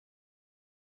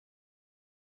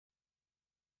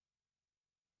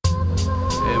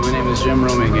Jim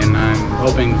Romig, and I'm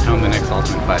hoping to become the next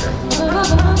Ultimate Fighter.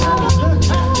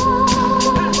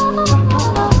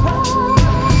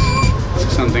 This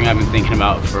is something I've been thinking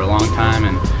about for a long time,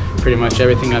 and pretty much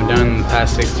everything I've done in the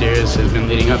past 6 years has been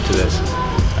leading up to this.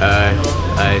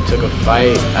 I took a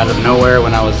fight out of nowhere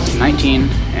when I was 19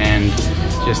 and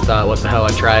just thought, what the hell,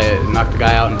 I'd try it, knock the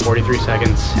guy out in 43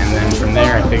 seconds, and then from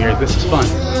there I figured this is fun.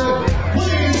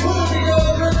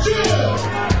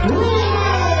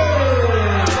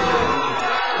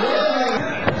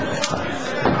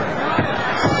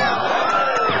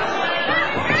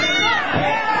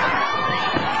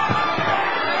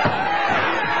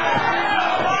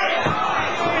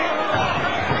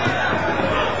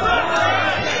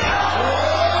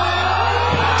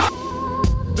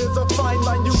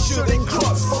 Shooting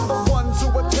cross from the ones who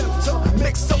attempt to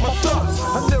mix up my thoughts.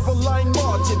 I never line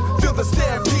margin, feel the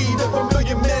stampede of a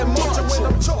million man marching when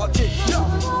I'm charging. Yeah,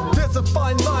 there's a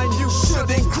fine line you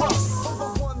shouldn't cross from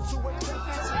the ones who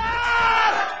attempt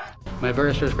to... My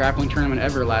very first grappling tournament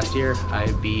ever last year, I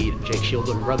beat Jake Shields'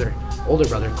 older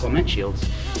brother, Clement Shields,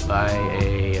 by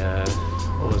a,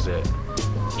 what was it,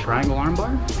 triangle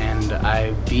armbar? And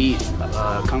I beat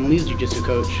Kung Lee's jiu-jitsu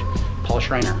coach, Paul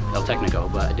Schreiner, El Technico,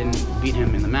 but I didn't beat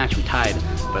him in the match. We tied,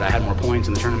 but I had more points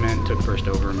in the tournament, took first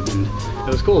over him, and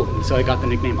it was cool. And so I got the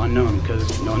nickname Unknown,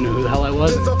 because no one knew who the hell I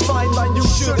was. There's a fine line you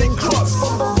shouldn't cross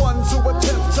from the ones who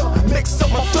attempt to mix up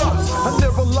my thoughts. I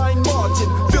never line margin,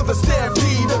 feel the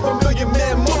stampede of a million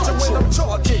man marching when I'm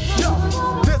charging. Yeah,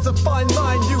 there's a fine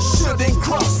line you shouldn't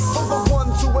cross from the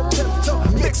ones who attempt to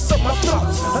mix up my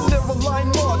thoughts. I never line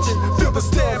margin, feel the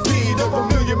stampede of a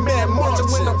million man marching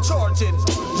when I'm charging.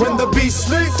 When the beast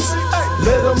sleeps,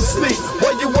 let him sleep.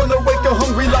 Why you wanna wake a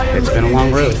hungry lion? It's been a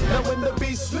long road.